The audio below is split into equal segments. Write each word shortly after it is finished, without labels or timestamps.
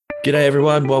G'day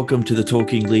everyone, welcome to the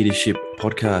Talking Leadership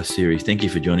podcast series. Thank you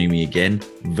for joining me again.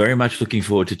 Very much looking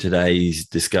forward to today's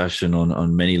discussion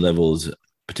on many levels,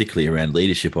 particularly around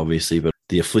leadership, obviously, but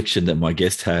the affliction that my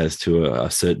guest has to a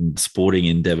certain sporting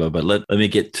endeavor. But let me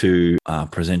get to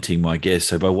presenting my guest.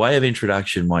 So by way of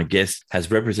introduction, my guest has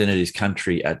represented his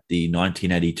country at the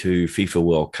 1982 FIFA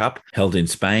World Cup held in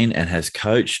Spain and has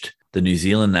coached the New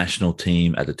Zealand national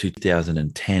team at the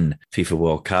 2010 FIFA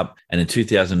World Cup, and in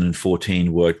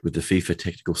 2014 worked with the FIFA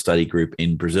Technical Study Group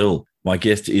in Brazil. My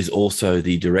guest is also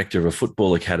the director of a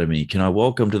football academy. Can I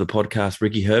welcome to the podcast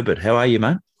Ricky Herbert? How are you,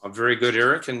 mate? I'm very good,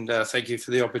 Eric, and thank you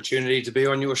for the opportunity to be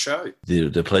on your show.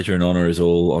 The pleasure and honour is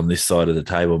all on this side of the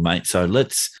table, mate. So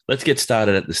let's get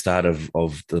started at the start of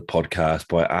the podcast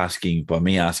by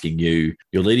me asking you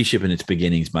your leadership in its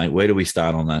beginnings, mate. Where do we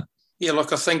start on that? Yeah,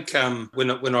 look, I think when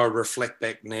I reflect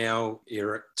back now,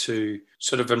 Eric, to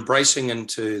sort of embracing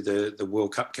into the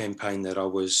World Cup campaign that I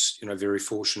was, very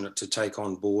fortunate to take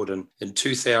on board. And in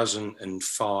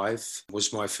 2005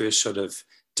 was my first sort of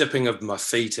dipping of my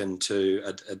feet into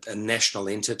a national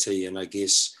entity, and I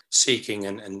guess seeking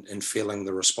and feeling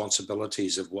the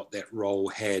responsibilities of what that role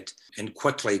had, and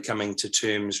quickly coming to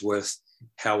terms with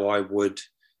how I would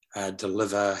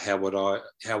deliver, how would I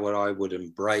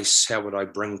embrace, how would I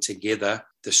bring together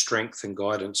the strength and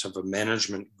guidance of a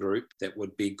management group that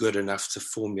would be good enough to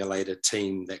formulate a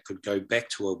team that could go back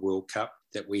to a World Cup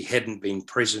that we hadn't been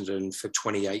present in for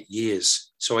 28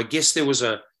 years. So I guess there was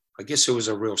a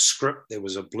real script, there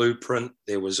was a blueprint,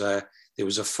 there was a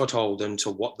foothold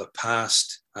into what the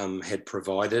past had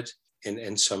provided.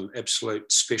 And some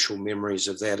absolute special memories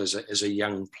of that as a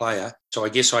young player. So I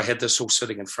guess I had this all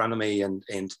sitting in front of me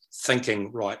and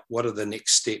thinking, right, what are the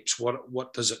next steps?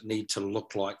 What does it need to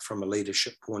look like from a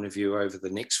leadership point of view over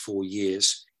the next 4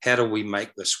 years? How do we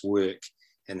make this work,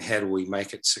 and how do we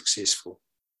make it successful?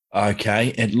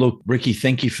 Okay. And look, Ricky,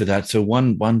 thank you for that. So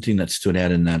one thing that stood out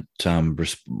in that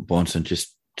response, and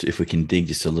just if we can dig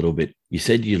just a little bit, you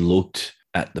said you looked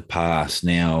at the past.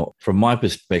 Now, from my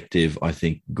perspective, I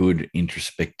think good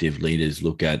introspective leaders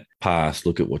look at past,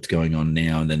 look at what's going on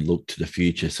now, and then look to the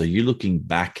future. So you're looking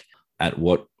back at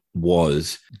what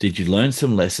was. Did you learn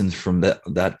some lessons from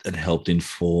that helped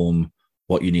inform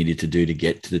what you needed to do to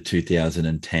get to the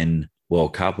 2010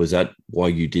 World Cup? Was that why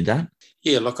you did that?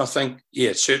 Yeah, look, I think,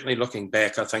 certainly looking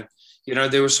back, I think,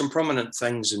 there were some prominent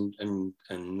things in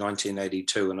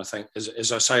 1982. And I think,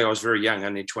 as I say, I was very young,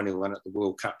 only 21 at the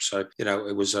World Cup. So,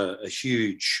 it was a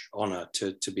huge honour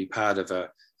to be part of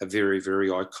a very, very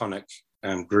iconic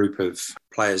group of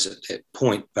players at that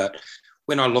point. But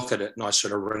when I look at it and I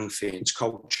sort of ring fence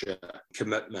culture,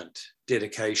 commitment,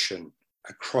 dedication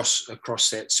across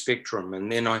that spectrum,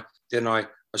 and then I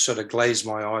sort of glazed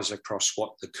my eyes across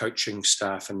what the coaching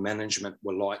staff and management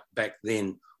were like back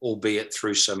then, albeit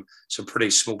through some pretty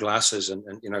small glasses and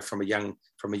from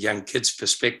a young kid's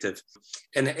perspective,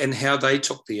 and how they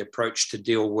took the approach to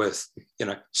deal with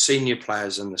senior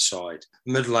players in the side,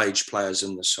 middle-aged players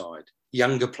in the side,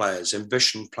 younger players,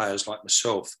 ambition players like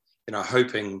myself,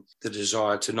 hoping the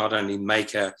desire to not only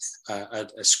make a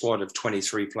squad of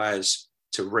 23 players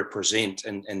to represent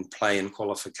and play in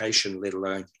qualification, let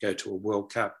alone go to a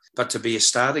World Cup, but to be a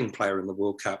starting player in the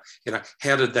World Cup.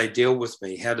 How did they deal with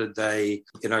me? How did they,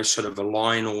 sort of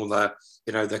align all the,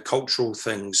 the cultural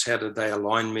things? How did they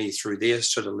align me through their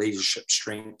sort of leadership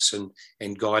strengths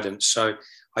and guidance? So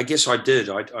I guess I did.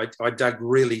 I dug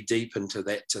really deep into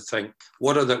that to think,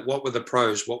 what were the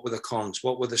pros? What were the cons?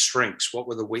 What were the strengths? What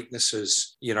were the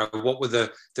weaknesses? What were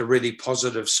the really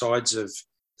positive sides of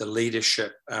the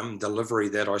leadership delivery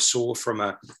that I saw from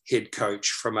a head coach,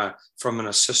 from an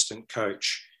assistant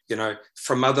coach,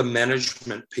 from other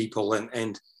management people,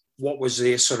 and what was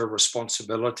their sort of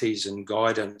responsibilities and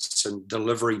guidance and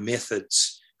delivery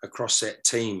methods across that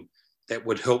team that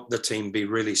would help the team be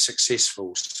really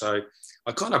successful. So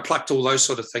I kind of plucked all those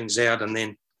sort of things out, and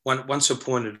then once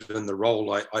appointed in the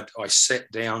role, I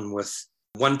sat down with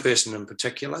one person in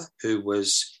particular who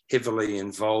was heavily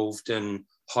involved in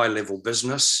high-level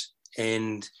business,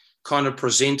 and kind of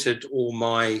presented all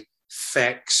my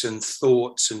facts and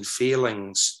thoughts and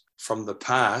feelings from the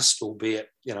past, albeit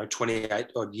 28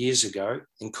 odd years ago,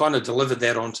 and kind of delivered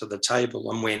that onto the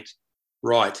table and went,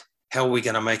 right, how are we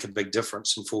going to make a big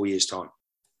difference in 4 years' time?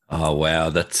 Oh, wow.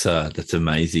 That's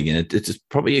amazing. And it's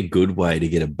probably a good way to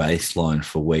get a baseline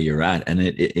for where you're at. And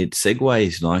it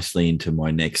segues nicely into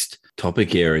my next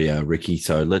topic area, Ricky.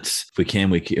 So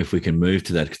if we can move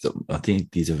to that, because I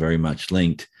think these are very much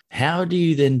linked. How do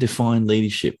you then define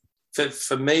leadership?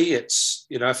 for me, it's,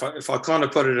 if I kind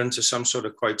of put it into some sort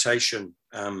of quotation,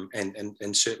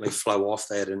 and certainly flow off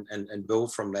that and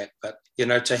build from that, but,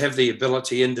 to have the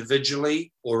ability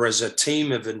individually or as a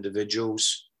team of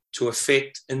individuals to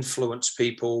affect, influence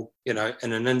people, in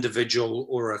an individual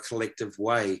or a collective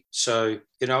way. So,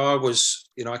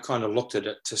 I kind of looked at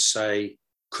it to say,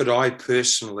 could I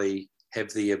personally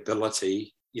have the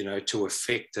ability, to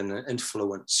affect and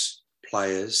influence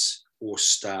players or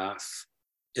staff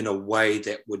in a way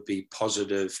that would be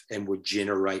positive and would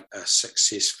generate a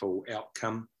successful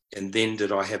outcome? And then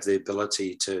did I have the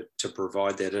ability to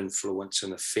provide that influence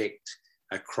and effect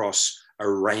across a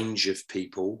range of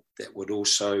people that would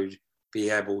also be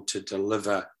able to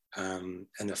deliver an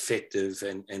effective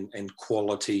and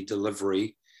quality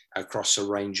delivery across a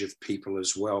range of people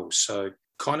as well? So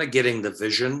kind of getting the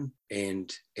vision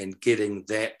and getting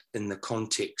that in the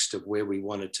context of where we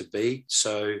wanted to be.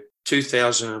 So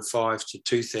 2005 to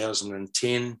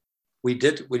 2010, we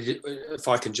did, if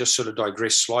I can just sort of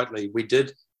digress slightly, we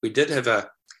did have a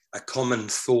common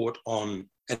thought on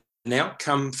an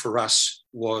outcome for us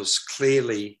was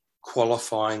clearly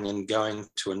qualifying and going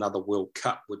to another World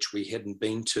Cup, which we hadn't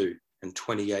been to in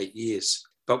 28 years.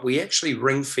 But we actually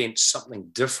ring-fenced something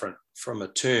different from a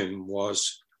term.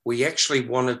 Was we actually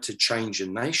wanted to change a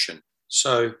nation.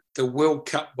 So the World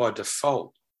Cup by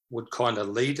default would kind of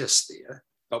lead us there,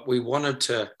 but we wanted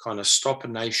to kind of stop a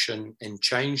nation and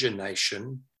change a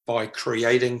nation by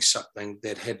creating something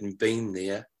that hadn't been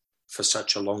there for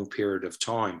such a long period of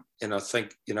time. And I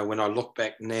think, when I look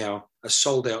back now, a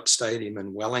sold-out stadium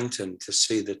in Wellington to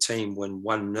see the team win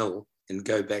 1-0 and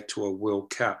go back to a World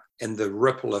Cup, and the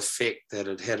ripple effect that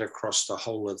it had across the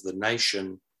whole of the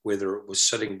nation, whether it was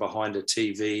sitting behind a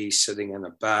TV, sitting in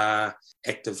a bar,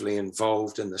 actively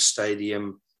involved in the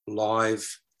stadium, live,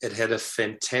 it had a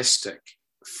fantastic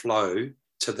flow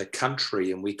to the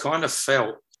country. And we kind of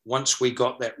felt once we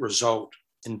got that result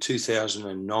in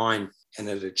 2009 and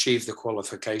it achieved the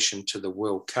qualification to the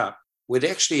World Cup, we'd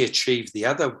actually achieved the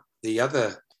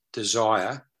other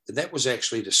desire, and that was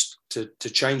actually to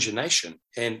change a nation.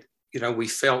 And, we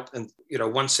felt, and,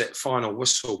 once that final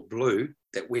whistle blew,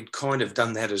 that we'd kind of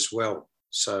done that as well.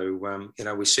 So,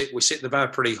 we set the bar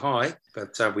pretty high,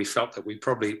 but we felt that we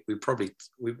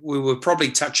were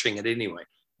probably touching it anyway.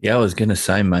 Yeah, I was going to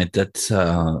say, mate, that's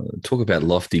talk about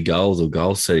lofty goals or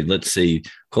goal setting. Let's see,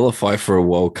 qualify for a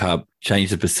World Cup,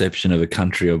 change the perception of a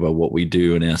country about what we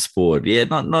do in our sport. Yeah,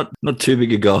 not too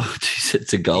big a goal, 2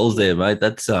 sets of goals there, mate.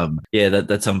 That's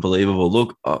that's unbelievable.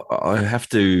 Look, I have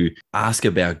to ask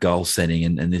about goal setting,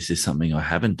 and this is something I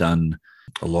haven't done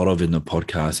a lot of in the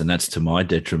podcast, and that's to my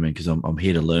detriment because I'm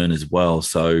here to learn as well.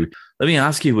 So let me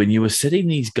ask you, when you were setting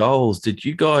these goals, did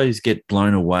you guys get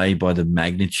blown away by the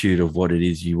magnitude of what it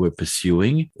is you were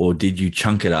pursuing, or did you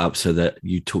chunk it up so that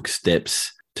you took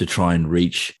steps to try and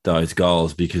reach those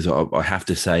goals? Because I have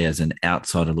to say, as an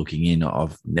outsider looking in,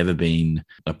 I've never been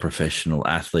a professional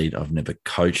athlete. I've never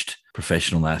coached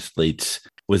professional athletes.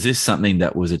 Was this something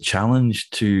that was a challenge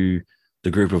to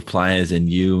the group of players and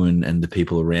you and the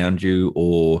people around you,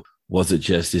 or was it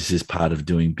just, this is part of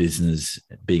doing business,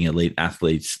 being elite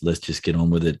athletes, let's just get on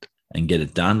with it and get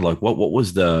it done? Like what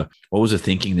was the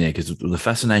thinking there? Because the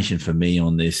fascination for me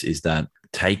on this is that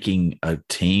taking a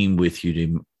team with you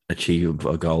to achieve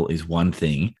a goal is one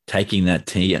thing. Taking that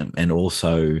team and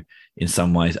also in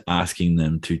some ways asking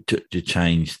them to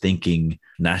change thinking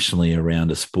nationally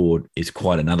around a sport is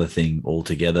quite another thing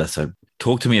altogether. So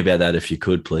talk to me about that if you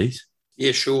could, please.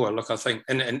 Yeah, sure. Look, I think,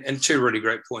 and two really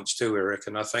great points too, Eric.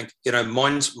 And I think,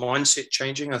 mindset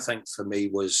changing, I think for me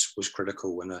was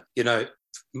critical. And,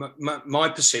 my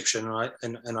perception,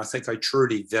 and I think I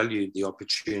truly valued the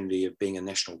opportunity of being a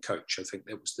national coach. I think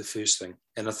that was the first thing.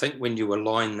 And I think when you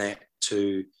align that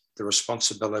to the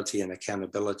responsibility and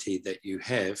accountability that you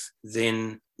have,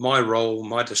 then my role,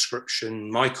 my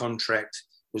description, my contract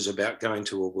was about going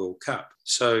to a World Cup.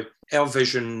 So our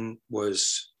vision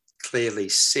was clearly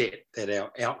set that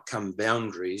our outcome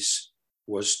boundaries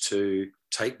was to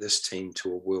take this team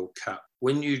to a World Cup.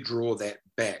 When you draw that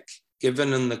back,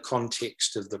 given in the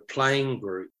context of the playing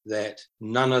group that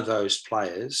none of those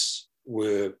players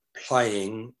were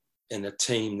playing in a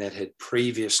team that had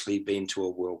previously been to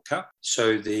a World Cup,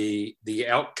 so the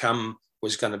outcome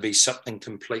was going to be something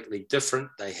completely different.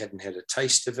 They hadn't had a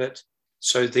taste of it.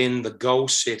 So then the goal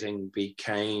setting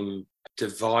became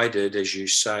divided, as you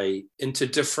say, into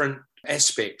different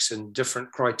aspects and different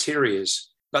criterias.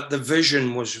 But the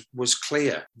vision was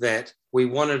clear that we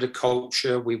wanted a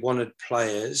culture, we wanted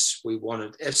players, we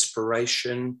wanted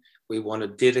aspiration, we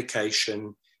wanted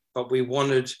dedication, but we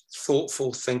wanted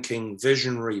thoughtful thinking,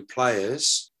 visionary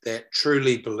players that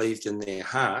truly believed in their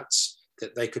hearts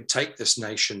that they could take this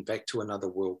nation back to another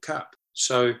World Cup.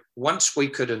 So once we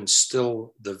could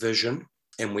instill the vision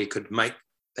and we could make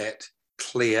that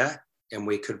clear and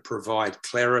we could provide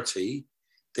clarity,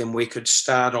 then we could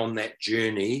start on that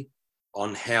journey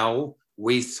on how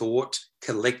we thought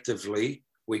collectively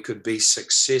we could be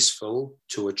successful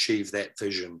to achieve that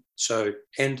vision. So,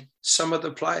 and some of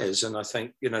the players, and I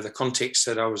think, the context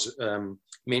that I was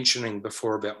mentioning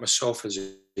before about myself as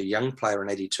a young player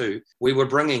in 82, we were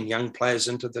bringing young players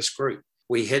into this group.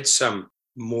 We had some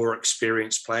more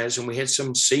experienced players and we had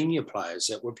some senior players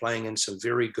that were playing in some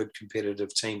very good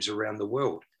competitive teams around the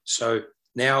world. So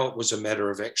now it was a matter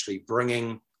of actually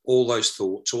bringing all those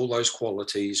thoughts, all those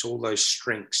qualities, all those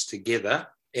strengths together.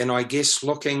 And I guess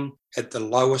looking at the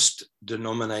lowest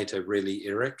denominator, really,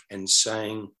 Eric, and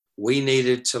saying we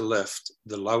needed to lift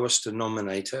the lowest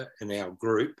denominator in our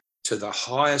group to the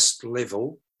highest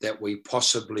level that we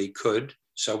possibly could,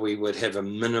 so we would have a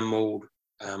minimal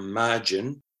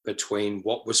margin between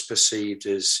what was perceived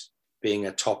as being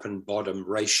a top and bottom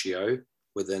ratio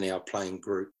within our playing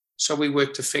group. So we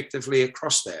worked effectively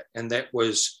across that. And that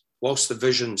was, whilst the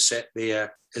vision sat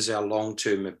there as our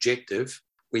long-term objective,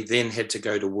 we then had to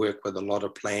go to work with a lot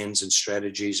of plans and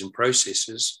strategies and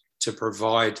processes to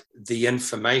provide the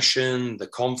information, the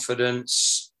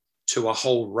confidence to a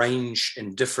whole range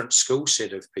and different skill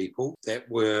set of people that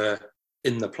were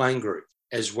in the playing group,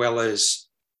 as well as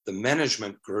the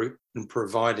management group, and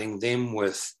providing them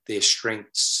with their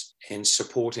strengths and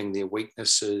supporting their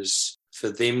weaknesses for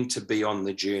them to be on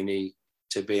the journey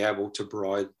to be able to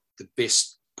provide the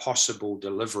best possible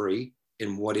delivery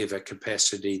in whatever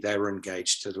capacity they were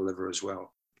engaged to deliver as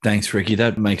well. Thanks, Ricky.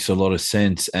 That makes a lot of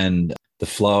sense. And the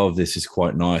flow of this is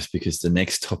quite nice because the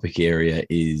next topic area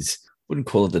is, I wouldn't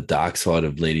call it the dark side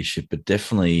of leadership, but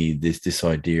definitely this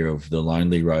idea of the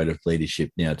lonely road of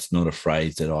leadership. Now, it's not a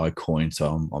phrase that I coined,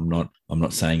 so I'm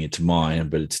not saying it's mine,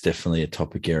 but it's definitely a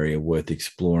topic area worth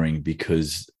exploring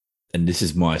because, and this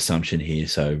is my assumption here,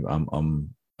 so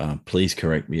please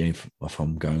correct me if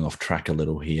I'm going off track a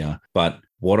little here, but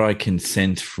what I can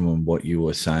sense from what you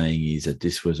were saying is that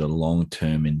this was a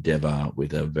long-term endeavor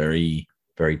with a very,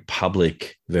 very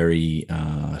public, very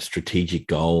strategic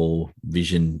goal,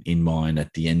 vision in mind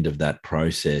at the end of that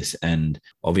process. And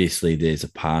obviously there's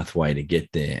a pathway to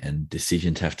get there and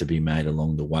decisions have to be made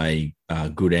along the way,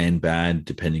 good and bad,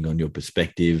 depending on your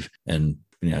perspective. And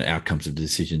outcomes of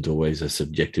decisions always are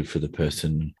subjective for the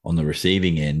person on the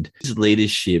receiving end. Is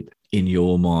leadership, in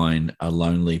your mind, a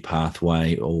lonely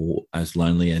pathway or as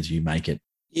lonely as you make it?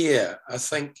 Yeah, I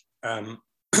think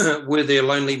were there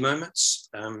lonely moments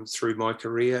through my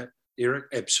career, Eric?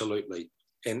 Absolutely.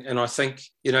 And I think,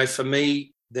 for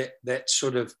me, that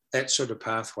sort of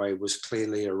pathway was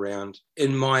clearly around,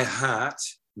 in my heart,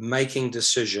 making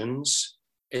decisions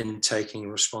and taking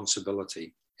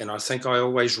responsibility. And I think I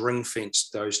always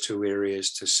ring-fenced those two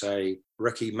areas to say,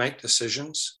 Ricky, make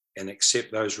decisions and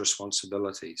accept those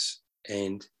responsibilities.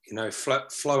 And,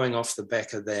 flowing off the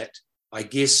back of that, I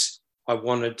guess I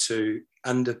wanted to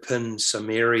underpin some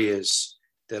areas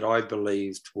that I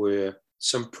believed were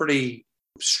some pretty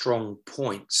strong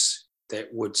points that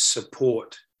would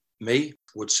support me,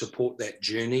 would support that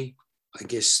journey, I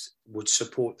guess would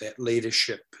support that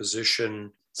leadership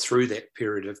position through that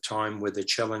period of time, whether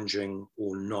challenging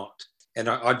or not. And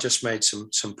I just made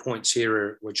some points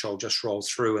here, which I'll just roll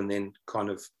through and then kind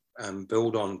of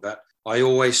build on. But I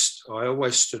always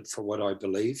stood for what I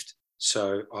believed.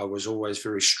 So I was always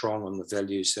very strong on the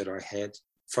values that I had.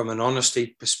 From an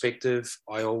honesty perspective,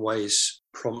 I always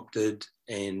prompted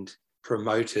and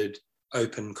promoted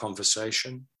open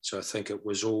conversation. So I think it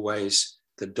was always,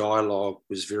 the dialogue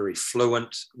was very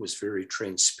fluent, was very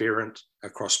transparent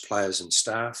across players and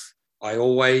staff. I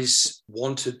always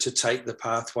wanted to take the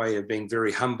pathway of being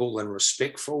very humble and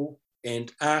respectful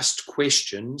and asked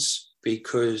questions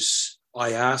because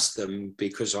I asked them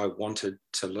because I wanted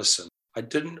to listen. I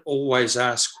didn't always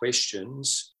ask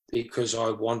questions because I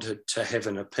wanted to have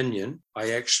an opinion.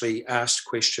 I actually asked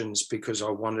questions because I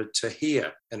wanted to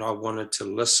hear and I wanted to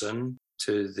listen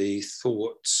to the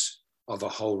thoughts of a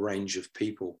whole range of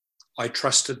people. I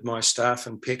trusted my staff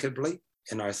impeccably.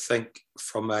 And I think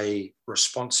from a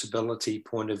responsibility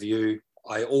point of view,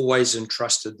 I always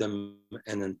entrusted them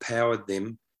and empowered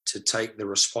them to take the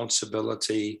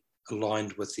responsibility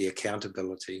aligned with the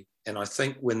accountability. And I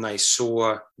think when they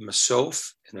saw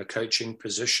myself in a coaching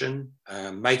position,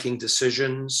 making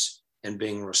decisions and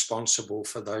being responsible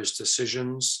for those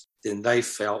decisions, then they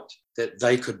felt that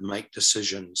they could make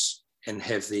decisions and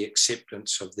have the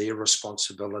acceptance of their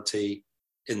responsibility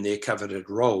in their coveted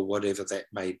role, whatever that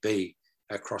may be,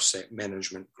 across that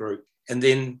management group. And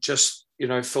then just,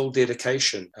 full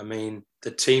dedication. I mean,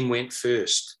 the team went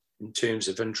first in terms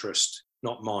of interest,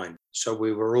 not mine. So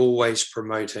we were always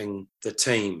promoting the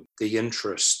team, the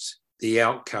interest, the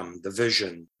outcome, the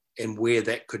vision, and where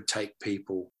that could take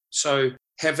people. So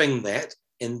having that,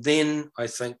 and then I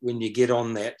think when you get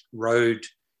on that road,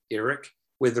 Eric,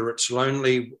 whether it's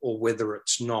lonely or whether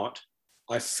it's not,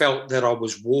 I felt that I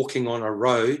was walking on a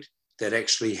road that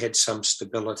actually had some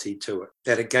stability to it,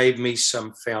 that it gave me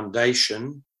some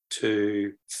foundation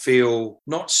to feel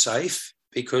not safe,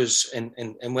 because,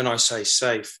 and when I say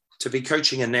safe, to be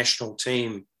coaching a national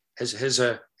team has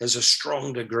a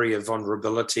strong degree of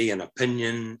vulnerability and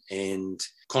opinion and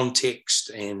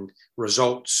context and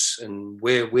results and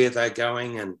where they're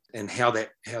going and how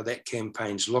that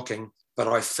campaign's looking. But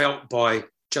I felt by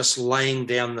just laying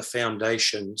down the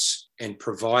foundations and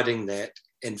providing that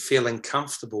and feeling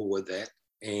comfortable with that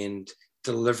and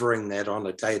delivering that on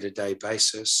a day-to-day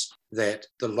basis, that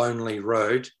the lonely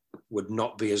road would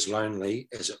not be as lonely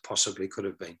as it possibly could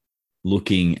have been.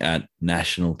 Looking at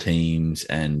national teams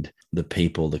and the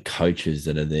people, the coaches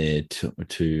that are there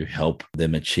to help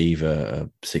them achieve a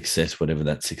success, whatever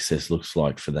that success looks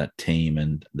like for that team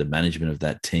and the management of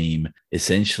that team,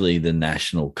 essentially the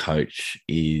national coach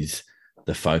is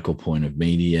the focal point of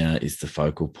media, is the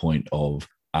focal point of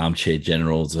armchair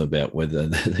generals about whether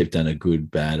they've done a good,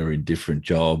 bad, or indifferent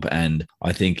job. And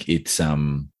I think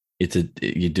the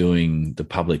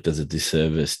public does a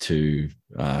disservice to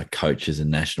coaches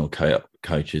and national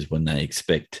coaches when they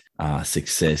expect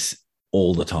success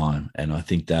all the time. And I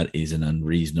think that is an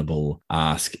unreasonable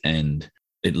ask, and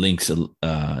it links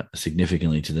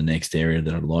significantly to the next area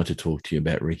that I'd like to talk to you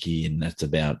about, Ricky, and that's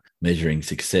about measuring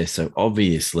success. So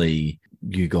obviously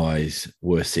you guys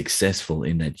were successful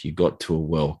in that you got to a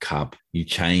World Cup, you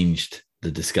changed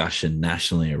the discussion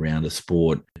nationally around the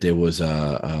sport. There was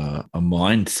a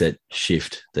mindset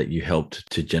shift that you helped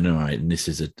to generate, and this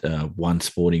is one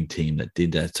sporting team that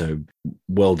did that. So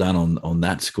well done on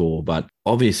that score. But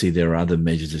obviously there are other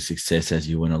measures of success as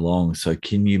you went along. So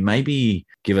can you maybe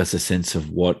give us a sense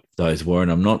of what those were?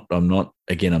 And I'm not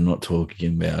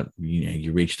talking about,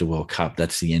 you reached the World Cup,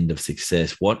 that's the end of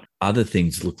success. What other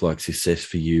things look like success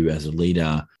for you as a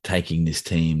leader taking this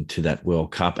team to that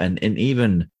World Cup, and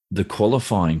even the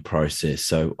qualifying process?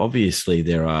 So obviously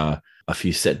there are a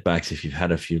few setbacks if you've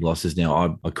had a few losses.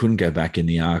 Now, I couldn't go back in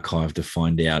the archive to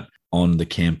find out on the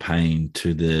campaign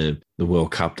to the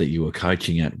World Cup that you were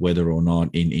coaching at, whether or not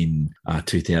in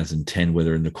 2010,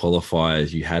 whether in the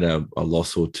qualifiers you had a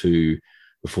loss or two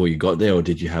before you got there, or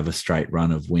did you have a straight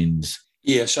run of wins?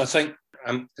 Yes, I think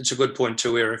it's a good point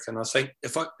too, Eric. And I think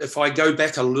if I go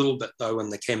back a little bit though in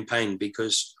the campaign,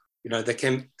 because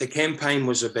the campaign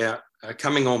was about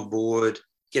coming on board,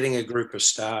 getting a group of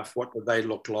staff, what do they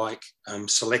look like,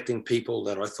 selecting people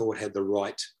that I thought had the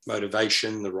right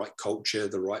motivation, the right culture,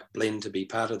 the right blend to be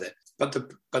part of that.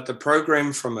 But the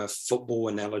program, from a football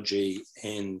analogy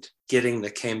and getting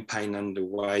the campaign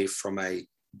underway from a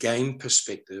game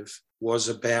perspective, was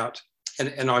about,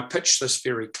 and I pitched this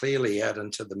very clearly out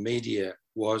into the media,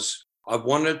 was I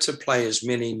wanted to play as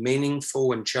many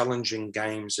meaningful and challenging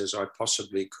games as I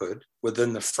possibly could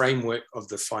within the framework of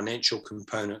the financial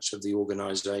components of the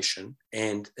organisation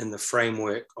and in the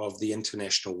framework of the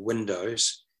international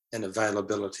windows and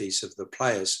availabilities of the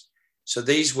players. So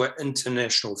these were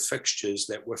international fixtures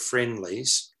that were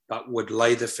friendlies, but would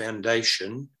lay the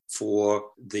foundation for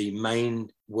the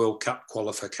main World Cup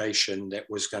qualification that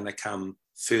was going to come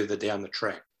further down the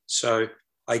track. So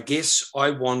I guess I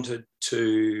wanted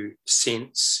to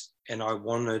sense, and I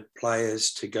wanted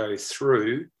players to go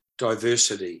through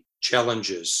diversity,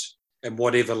 challenges, and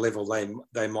whatever level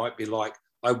they might be like.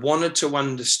 I wanted to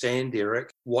understand,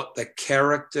 Eric, what the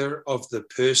character of the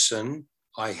person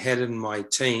I had in my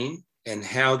team and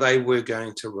how they were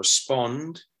going to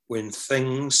respond when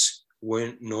things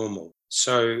weren't normal.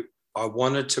 So I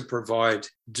wanted to provide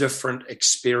different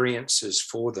experiences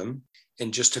for them.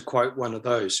 And just to quote one of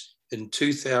those, in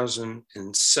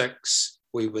 2006,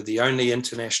 we were the only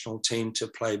international team to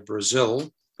play Brazil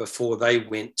before they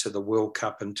went to the World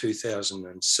Cup in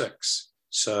 2006.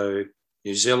 So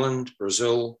New Zealand,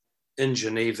 Brazil, in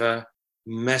Geneva,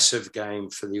 massive game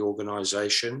for the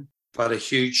organisation, but a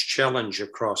huge challenge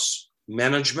across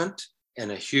management and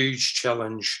a huge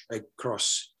challenge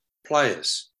across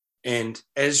players. And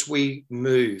as we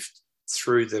moved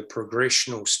through the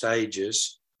progressional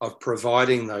stages of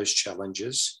providing those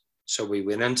challenges, so we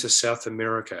went into South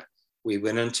America, we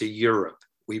went into Europe,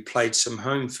 we played some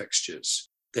home fixtures,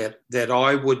 that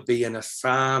I would be in a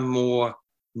far more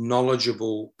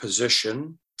knowledgeable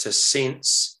position to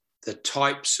sense the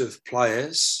types of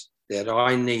players that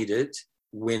I needed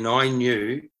when I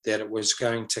knew that it was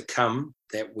going to come,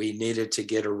 that we needed to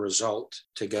get a result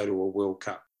to go to a World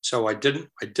Cup. So I didn't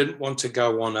want to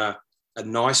go on a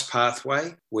nice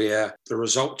pathway where the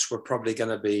results were probably going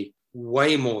to be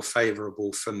way more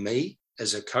favourable for me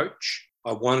as a coach.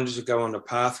 I wanted to go on a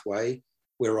pathway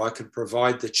where I could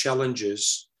provide the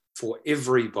challenges for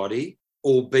everybody,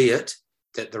 albeit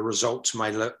that the results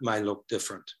may look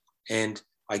different. And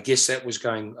I guess that was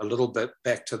going a little bit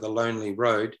back to the lonely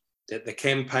road, that the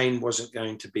campaign wasn't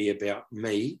going to be about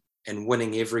me and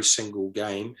winning every single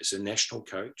game as a national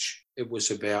coach. It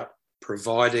was about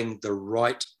providing the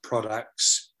right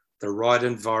products, the right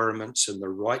environments, and the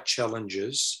right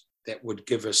challenges that would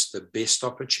give us the best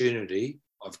opportunity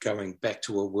of going back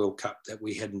to a World Cup that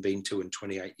we hadn't been to in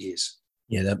 28 years.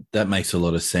 Yeah, that makes a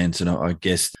lot of sense. And I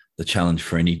guess the challenge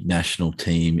for any national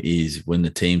team is when the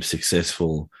team's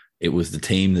successful, it was the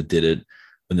team that did it.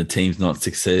 When the team's not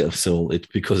successful, it's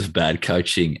because of bad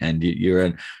coaching, and you're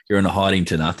in a hiding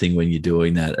to nothing when you're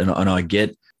doing that. And I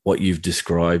get what you've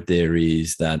described there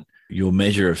is that your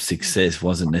measure of success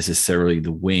wasn't necessarily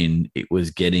the win. It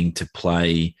was getting to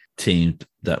play teams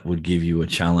that would give you a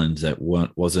challenge that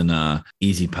wasn't a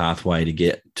easy pathway to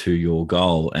get to your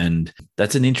goal. And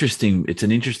it's an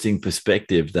interesting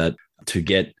perspective that to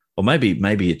get, or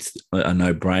maybe it's a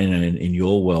no-brainer in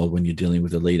your world when you're dealing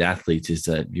with elite athletes, is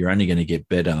that you're only going to get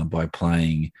better by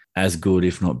playing as good,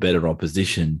 if not better,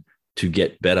 opposition to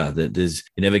get better. That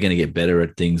you're never going to get better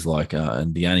at things like,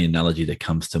 and the only analogy that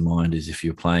comes to mind is if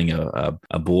you're playing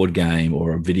a board game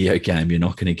or a video game, you're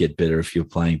not going to get better if you're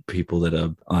playing people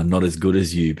that are not as good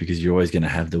as you, because you're always going to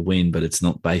have the win, but it's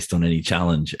not based on any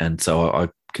challenge. And so I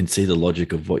can see the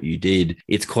logic of what you did.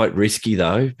 It's quite risky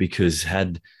though, because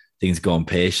had things gone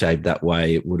pear-shaped that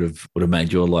way, it would have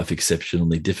made your life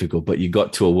exceptionally difficult. But you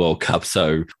got to a World Cup,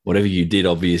 so whatever you did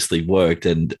obviously worked,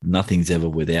 and nothing's ever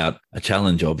without a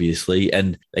challenge, obviously.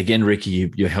 And again,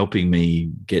 Ricky, you're helping me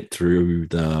get through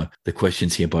the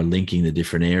questions here by linking the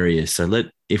different areas. So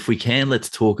let's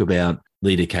talk about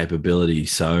leader capability.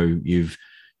 So you've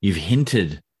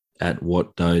hinted at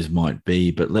what those might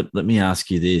be, but let me ask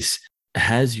you this.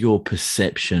 Has your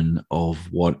perception of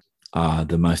what are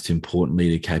the most important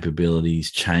leader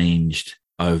capabilities changed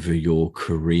over your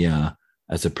career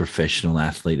as a professional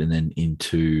athlete and then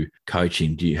into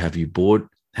coaching?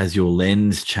 Has your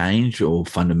lens changed, or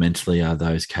fundamentally are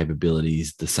those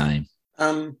capabilities the same?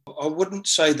 I wouldn't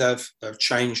say they've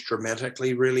changed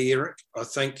dramatically, really, Eric. I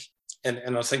think,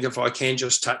 and I think if I can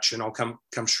just touch, and I'll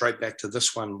come straight back to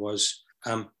this one, was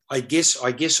I guess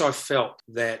I felt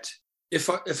that if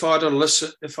I'd have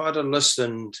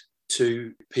listened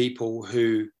to people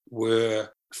who were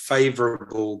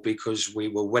favourable because we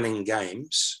were winning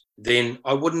games, then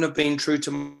I wouldn't have been true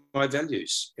to my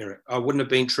values, Eric. I wouldn't have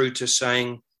been true to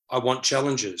saying I want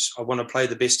challenges. I want to play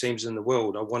the best teams in the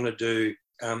world. I want to do.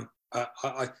 And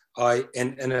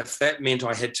if that meant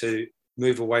I had to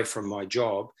move away from my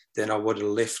job, then I would have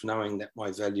left knowing that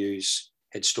my values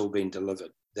had still been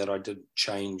delivered, that I didn't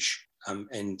change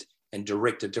and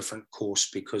direct a different course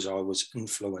because I was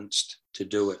influenced to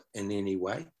do it in any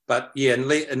way. But yeah,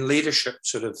 in leadership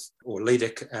or leader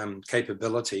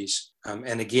capabilities,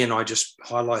 and again, I just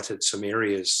highlighted some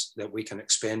areas that we can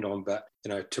expand on, but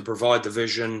to provide the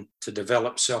vision, to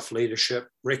develop self-leadership,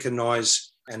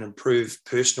 recognize and improve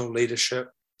personal leadership,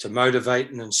 to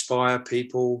motivate and inspire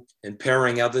people,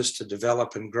 empowering others to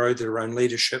develop and grow their own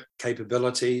leadership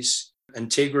capabilities,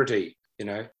 integrity,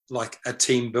 like a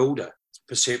team builder,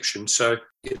 perception. So,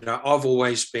 I've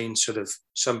always been sort of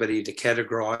somebody to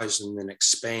categorize and then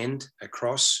expand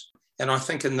across. And I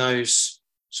think in those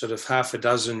sort of half a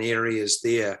dozen areas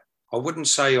there, I wouldn't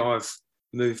say I've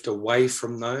moved away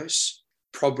from those.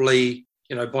 Probably,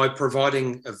 by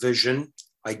providing a vision,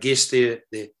 I guess there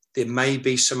may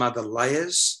be some other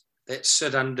layers that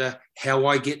sit under how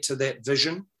I get to that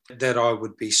vision that I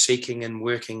would be seeking and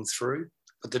working through.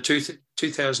 But the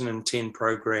 2010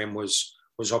 program was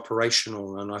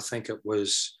operational, and I think it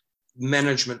was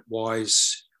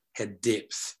management-wise had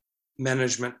depth,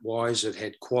 management-wise it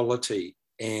had quality,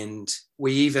 and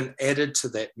we even added to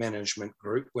that management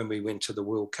group when we went to the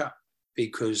World Cup,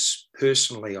 because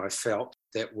personally I felt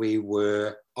that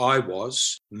I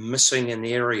was missing an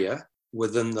area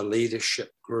within the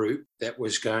leadership group that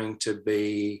was going to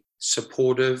be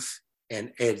supportive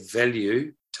and add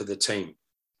value to the team.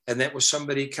 And that was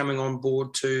somebody coming on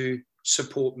board to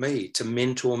support me, to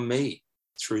mentor me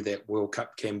through that World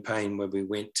Cup campaign when we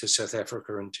went to South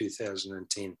Africa in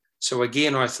 2010. So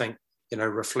again, I think,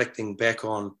 reflecting back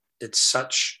on it's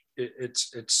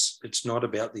not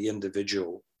about the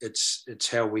individual. It's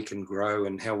how we can grow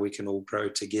and how we can all grow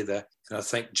together. And I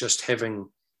think just having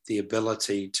the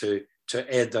ability to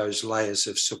add those layers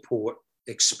of support,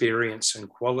 experience and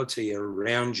quality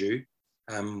around you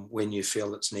when you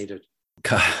feel it's needed.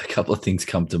 A couple of things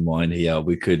come to mind here.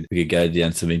 We could go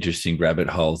down some interesting rabbit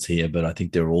holes here, but I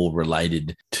think they're all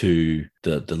related to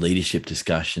the leadership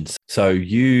discussions. So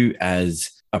you,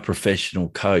 as a professional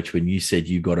coach, when you said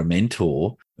you got a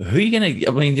mentor, who are you going to,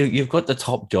 I mean, you've got the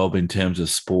top job in terms of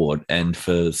sport, and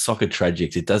for Soccer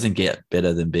Tragics, it doesn't get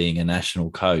better than being a national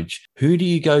coach. Who do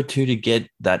you go to get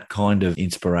that kind of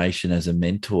inspiration as a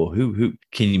mentor? Who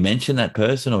can you mention that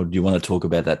person, or do you want to talk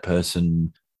about that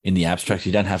person in the abstract?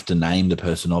 You don't have to name the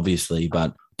person, obviously,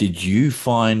 but did you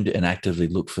find and actively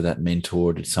look for that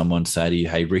mentor? Did someone say to you,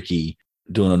 hey, Ricky,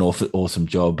 doing an awesome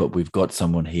job, but we've got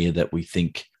someone here that we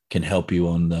think can help you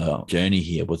on the journey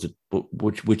here? Was it,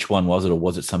 which one was it, or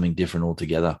was it something different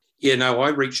altogether? Yeah, no, I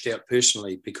reached out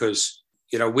personally because,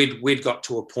 we'd got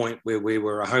to a point where we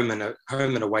were a home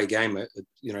and away game,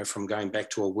 from going back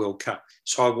to a World Cup.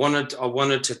 So I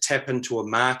wanted to tap into a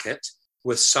market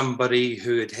with somebody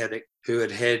who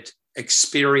had had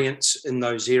experience in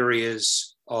those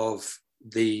areas of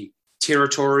the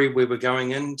territory we were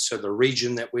going in, so the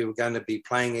region that we were going to be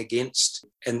playing against,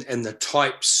 and the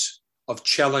types of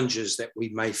challenges that we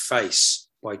may face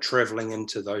by travelling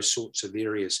into those sorts of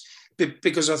areas.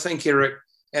 Because I think, Eric,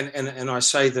 and I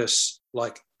say this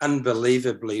like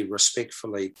unbelievably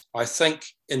respectfully, I think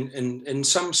in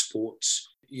some sports,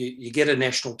 you get a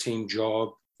national team job,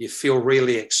 you feel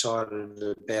really excited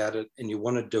about it and you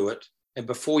want to do it. And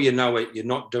before you know it, you're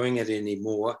not doing it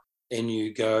anymore. And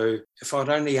you go, if I'd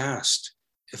only asked,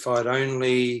 if I'd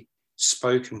only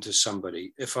spoken to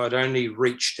somebody, if I'd only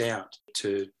reached out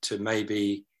to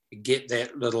maybe get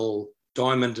that little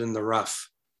diamond in the rough,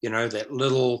 that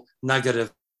little nugget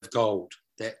of gold,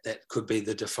 that could be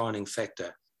the defining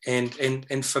factor.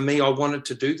 And for me, I wanted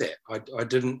to do that. I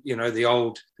didn't, the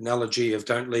old analogy of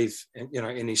don't leave,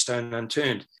 any stone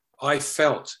unturned. I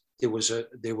felt there was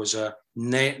a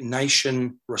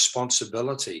nation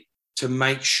responsibility to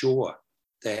make sure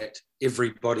that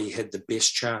everybody had the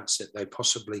best chance that they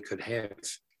possibly could have.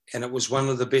 And it was one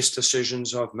of the best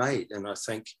decisions I've made. And I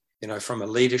think, from a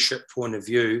leadership point of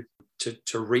view,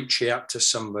 to reach out to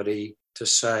somebody to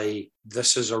say,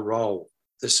 this is a role,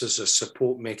 this is a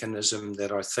support mechanism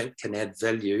that I think can add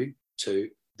value to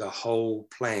the whole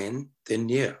plan, then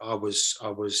yeah, I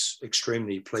was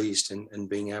extremely pleased in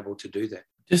being able to do that.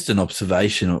 Just an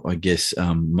observation, I guess,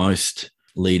 most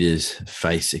leaders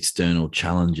face external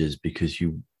challenges because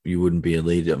you wouldn't be a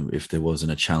leader if there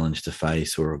wasn't a challenge to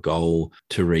face or a goal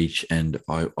to reach. And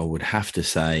I would have to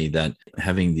say that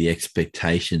having the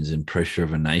expectations and pressure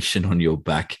of a nation on your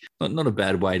back, not a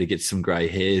bad way to get some grey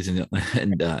hairs and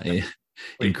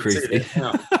increase.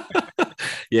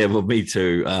 Yeah, well, me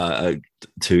too.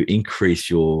 To increase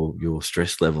your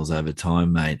stress levels over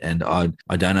time, mate. And I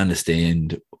don't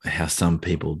understand how some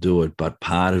people do it, but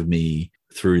part of me,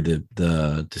 through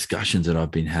the discussions that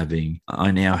I've been having,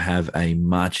 I now have a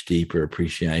much deeper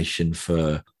appreciation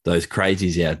for those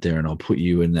crazies out there. And I'll put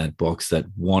you in that box that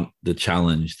want the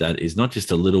challenge that is not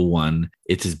just a little one,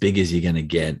 it's as big as you're going to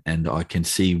get. And I can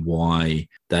see why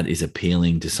that is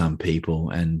appealing to some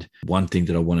people. And one thing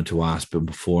that I wanted to ask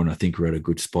before, and I think we're at a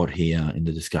good spot here in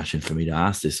the discussion for me to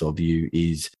ask this of you,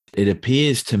 is it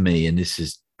appears to me, and this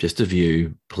is just a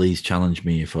view, please challenge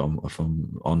me if I'm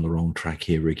on the wrong track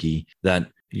here, Ricky, that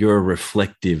you're a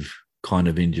reflective kind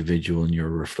of individual and you're a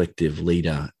reflective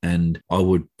leader. And I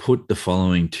would put the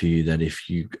following to you, that if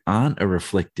you aren't a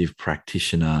reflective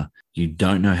practitioner, you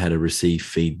don't know how to receive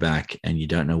feedback and you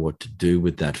don't know what to do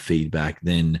with that feedback,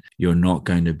 then you're not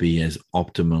going to be as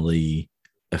optimally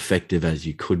effective as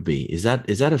you could be. Is that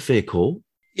a fair call?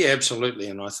 Yeah, absolutely.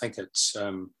 And I think it's,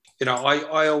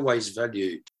 I always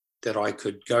valued that I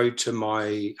could go to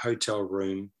my hotel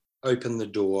room, open the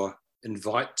door,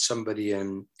 invite somebody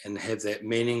in and have that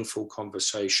meaningful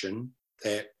conversation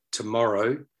that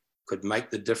tomorrow could make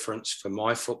the difference for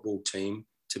my football team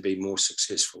to be more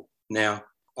successful. Now,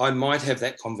 I might have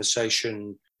that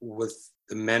conversation with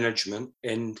the management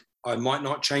and I might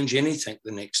not change anything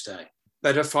the next day.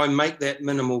 But if I make that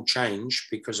minimal change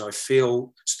because I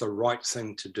feel it's the right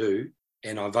thing to do,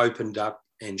 and I've opened up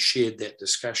and shared that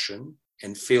discussion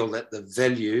and feel that the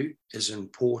value is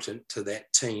important to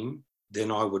that team, then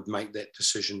I would make that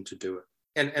decision to do it.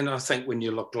 And I think when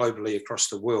you look globally across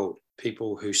the world,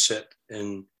 people who sit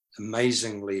in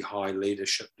amazingly high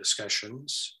leadership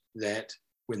discussions, that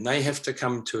when they have to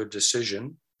come to a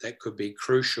decision that could be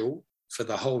crucial for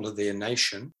the whole of their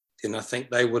nation, then I think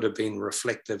they would have been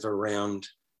reflective around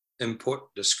input,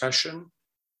 discussion,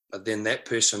 but then that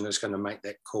person is going to make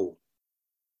that call.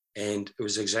 And it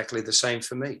was exactly the same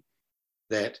for me.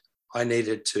 that I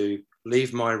needed to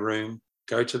leave my room,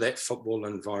 go to that football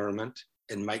environment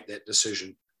and make that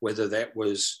decision, whether that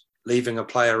was leaving a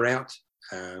player out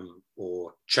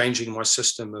or changing my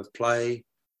system of play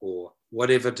or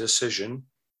whatever decision,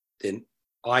 then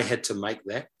I had to make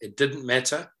that. It didn't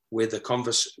matter where the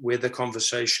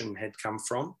conversation had come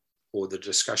from or the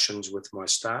discussions with my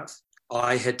staff.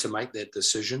 I had to make that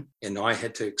decision, and I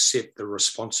had to accept the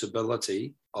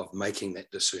responsibility of making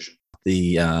that decision.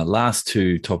 The last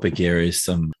two topic areas,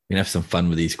 we're going to have some fun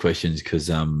with these questions because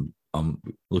I'm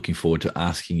looking forward to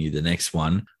asking you the next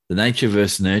one. The nature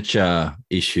versus nurture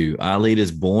issue. Are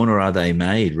leaders born or are they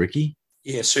made, Ricky?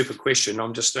 Yeah, super question.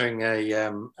 I'm just doing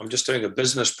a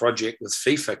business project with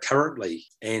FIFA currently,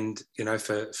 and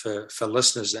for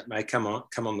listeners that may come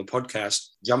on the podcast,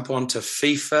 jump on to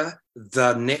FIFA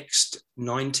the Next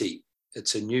 90.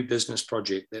 It's a new business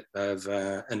project that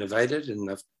they've innovated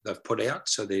and they've put out.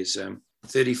 So there's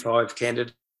 35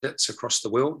 candidates across the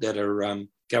world that are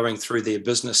going through their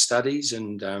business studies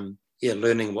and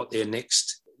learning what their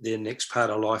next part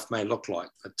of life may look like.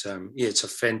 But it's a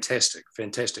fantastic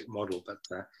model.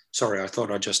 But sorry, I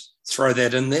thought I'd just throw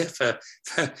that in there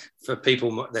for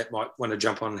people that might want to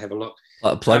jump on and have a look.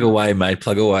 Plug away, mate.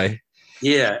 Plug away.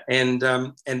 Yeah, and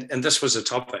this was a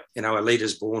topic, a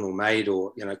leader's born or made,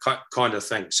 or kind of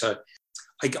thing. So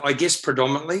I guess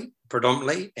predominantly,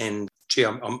 and gee,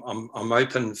 I'm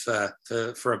open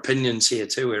for opinions here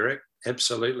too, Eric.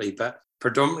 Absolutely, but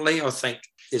predominantly, I think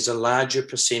there's a larger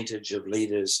percentage of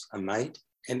leaders are made,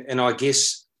 and I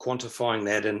guess quantifying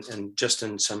that and just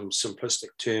in some simplistic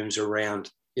terms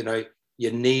around,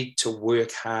 you need to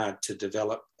work hard to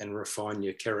develop and refine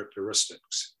your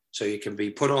characteristics. So you can be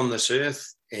put on this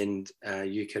earth and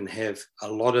you can have a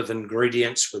lot of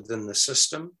ingredients within the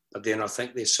system, but then I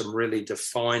think there's some really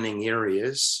defining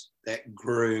areas that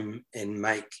groom and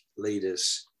make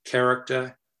leaders.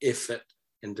 Character, effort,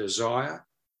 and desire,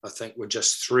 I think, were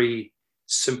just three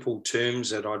simple terms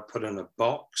that I'd put in a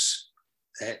box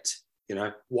that,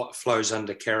 what flows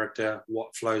under character,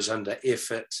 what flows under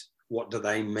effort, what do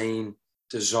they mean,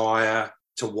 desire,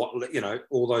 to what,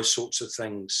 all those sorts of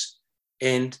things.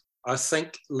 And I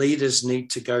think leaders need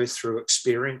to go through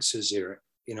experiences, Eric.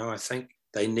 I think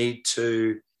they need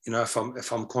to, if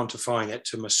I'm quantifying it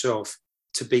to myself,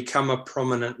 to become a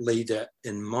prominent leader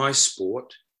in my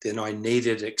sport, then I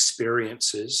needed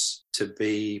experiences to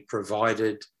be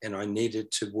provided, and I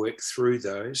needed to work through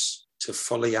those to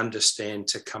fully understand,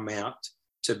 to come out,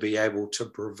 to be able to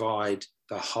provide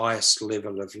the highest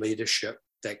level of leadership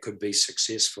that could be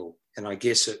successful. And I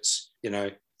guess it's,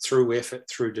 through effort,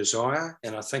 through desire.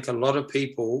 And I think a lot of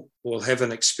people will have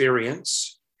an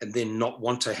experience and then not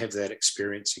want to have that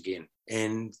experience again,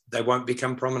 and they won't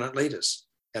become prominent leaders.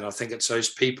 And I think it's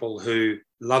those people who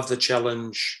love the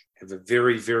challenge, have a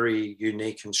very, very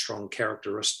unique and strong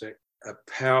characteristic, are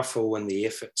powerful in the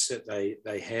efforts that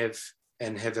they have,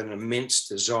 and have an immense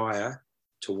desire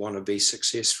to want to be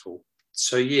successful.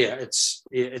 So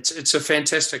it's a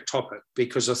fantastic topic,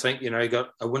 because I think, you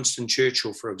got a Winston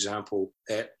Churchill, for example,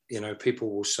 that,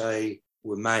 people will say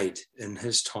were made in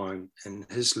his time and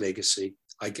his legacy.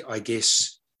 I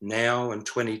guess now in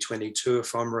 2022,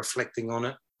 if I'm reflecting on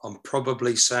it, I'm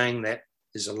probably saying that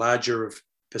there's a larger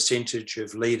percentage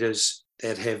of leaders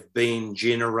that have been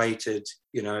generated,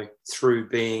 through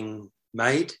being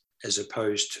made, as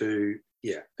opposed to,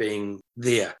 being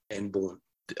there and born.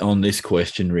 On this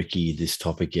question, Ricky, this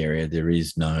topic area, there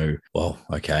is no,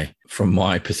 from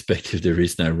my perspective, there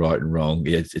is no right and wrong.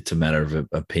 It's a matter of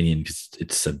opinion because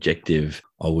it's subjective.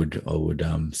 I would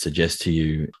suggest to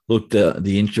you, look,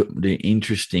 the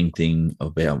interesting thing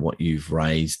about what you've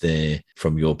raised there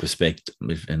from your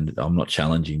perspective, and I'm not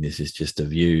challenging this, it's just a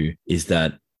view, is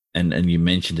that, and you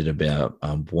mentioned it about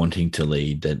wanting to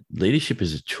lead, that leadership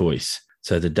is a choice.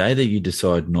 So the day that you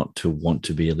decide not to want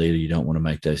to be a leader, you don't want to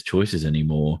make those choices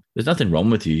anymore, there's nothing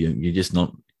wrong with you. You're just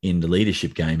not in the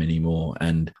leadership game anymore.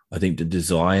 And I think the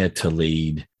desire to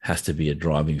lead has to be a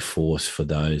driving force for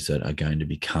those that are going to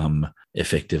become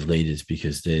effective leaders,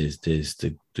 because there's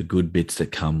the good bits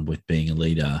that come with being a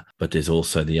leader, but there's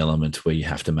also the elements where you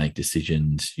have to make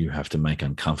decisions. You have to make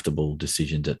uncomfortable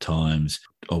decisions at times.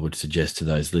 I would suggest to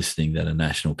those listening that a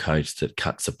national coach that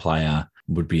cuts a player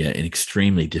would be an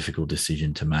extremely difficult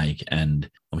decision to make. And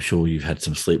I'm sure you've had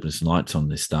some sleepless nights on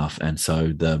this stuff. And so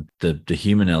the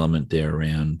human element there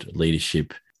around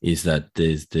leadership is that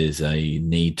there's a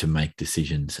need to make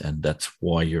decisions, and that's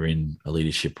why you're in a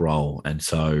leadership role. And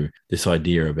so this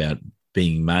idea about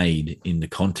being made in the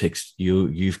context,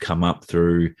 you've come up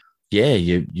through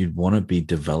you'd want to be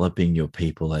developing your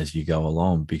people as you go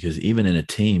along, because even in a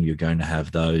team, you're going to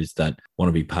have those that want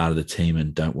to be part of the team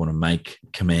and don't want to make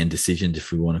command decisions,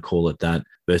 if we want to call it that,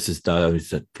 versus those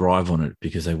that thrive on it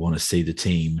because they want to see the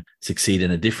team succeed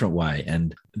in a different way.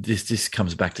 And this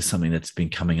comes back to something that's been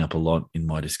coming up a lot in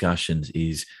my discussions,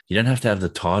 is you don't have to have the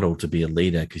title to be a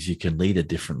leader, because you can lead at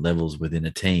different levels within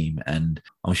a team. And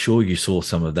I'm sure you saw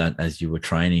some of that as you were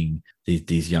training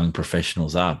these young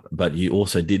professionals up. But you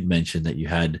also did mention that you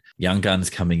had young guns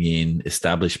coming in,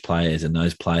 established players, and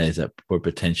those players that were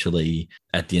potentially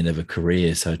at the end of a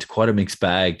career. So it's quite a mixed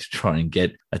bag to try and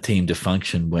get a team to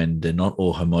function when they're not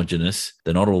all homogenous,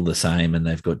 they're not all the same, and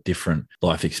they've got different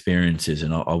life experiences.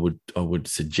 And I would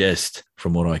suggest,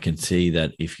 from what I can see,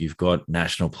 that if you've got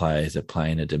national players that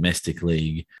play in a domestic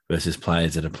league versus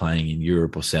players that are playing in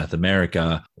Europe or South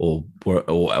America or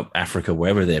Africa,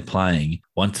 wherever they're playing,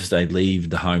 once they leave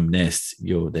the home nest,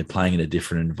 they're playing in a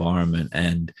different environment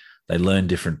and they learn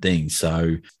different things.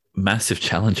 So massive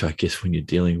challenge, I guess, when you're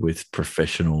dealing with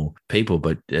professional people,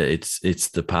 but it's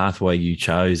the pathway you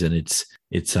chose. And it's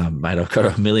mate, I've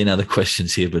got a million other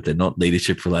questions here, but they're not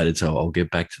leadership related, so I'll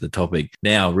get back to the topic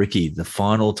now. Ricky, the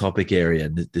final topic area,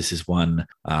 this is one,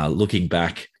 looking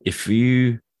back, if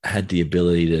you had the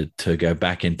ability to go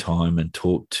back in time and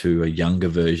talk to a younger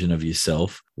version of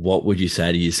yourself, what would you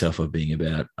say to yourself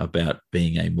about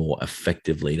being a more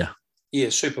effective leader? Yeah,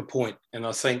 super point. And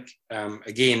I think,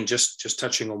 again, just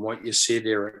touching on what you said,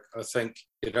 Eric, I think,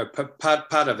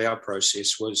 part of our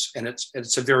process was, and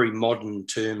it's a very modern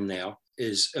term now,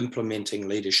 is implementing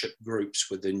leadership groups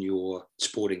within your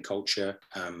sporting culture,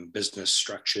 business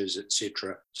structures,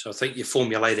 etc. So I think you're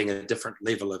formulating a different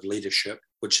level of leadership,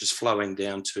 which is flowing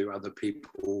down to other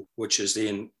people, which is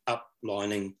then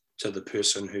uplining to the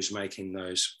person who's making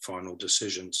those final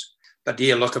decisions. But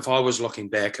yeah, look, if I was looking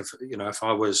back, if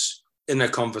I was in a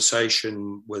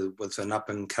conversation with an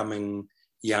up-and-coming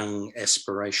young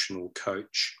aspirational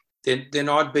coach, then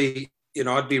I'd be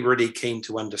really keen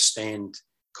to understand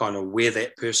kind of where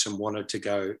that person wanted to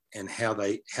go and how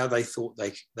they thought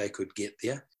they could get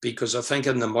there. Because I think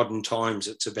in the modern times,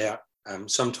 it's about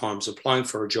sometimes applying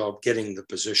for a job, getting the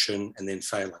position, and then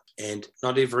failing. And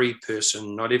not every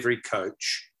person, not every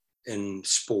coach in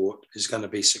sport is going to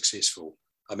be successful.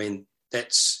 I mean,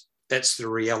 that's the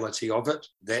reality of it.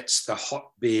 That's the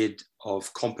hotbed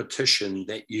of competition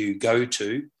that you go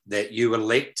to, that you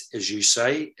elect, as you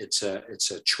say. It's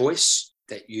a choice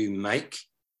that you make,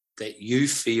 that you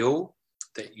feel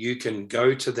that you can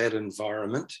go to that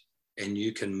environment and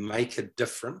you can make a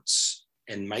difference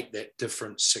and make that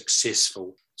difference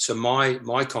successful. So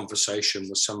my conversation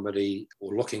with somebody,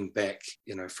 or looking back,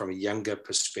 from a younger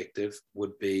perspective,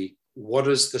 would be, what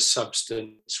is the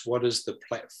substance? What is the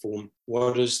platform?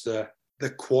 What is the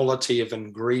quality of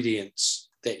ingredients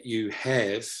that you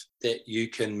have that you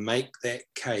can make that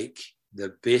cake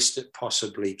the best it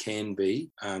possibly can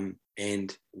be?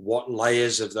 And what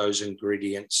layers of those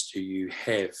ingredients do you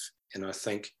have? And I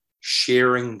think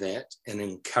sharing that and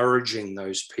encouraging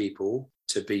those people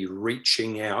to be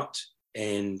reaching out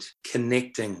and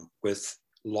connecting with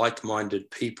like-minded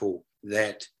people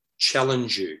that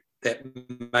challenge you, that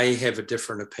may have a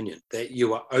different opinion, that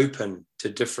you are open to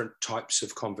different types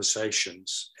of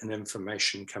conversations and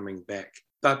information coming back,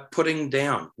 but putting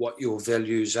down what your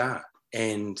values are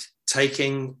and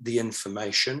taking the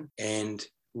information and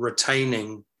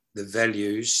retaining the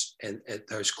values and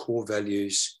those core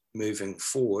values moving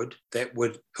forward, that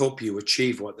would help you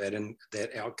achieve what that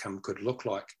outcome could look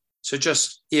like. So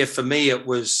for me, it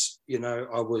was,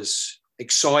 I was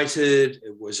excited.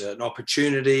 It was an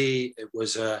opportunity.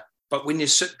 But when you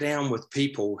sit down with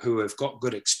people who have got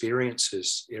good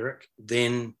experiences, Eric,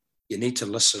 then you need to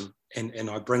listen. And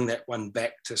I bring that one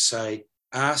back to say,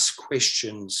 ask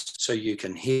questions so you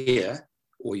can hear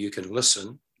or you can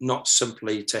listen, not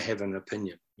simply to have an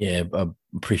opinion. Yeah, I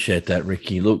appreciate that,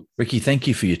 Ricky. Look, Ricky, thank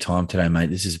you for your time today, mate.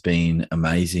 This has been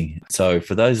amazing. So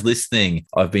for those listening,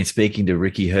 I've been speaking to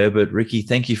Ricky Herbert. Ricky,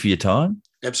 thank you for your time.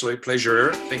 Absolute pleasure,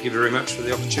 Eric. Thank you very much for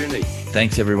the opportunity.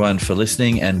 Thanks, everyone, for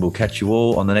listening, and we'll catch you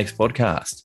all on the next podcast.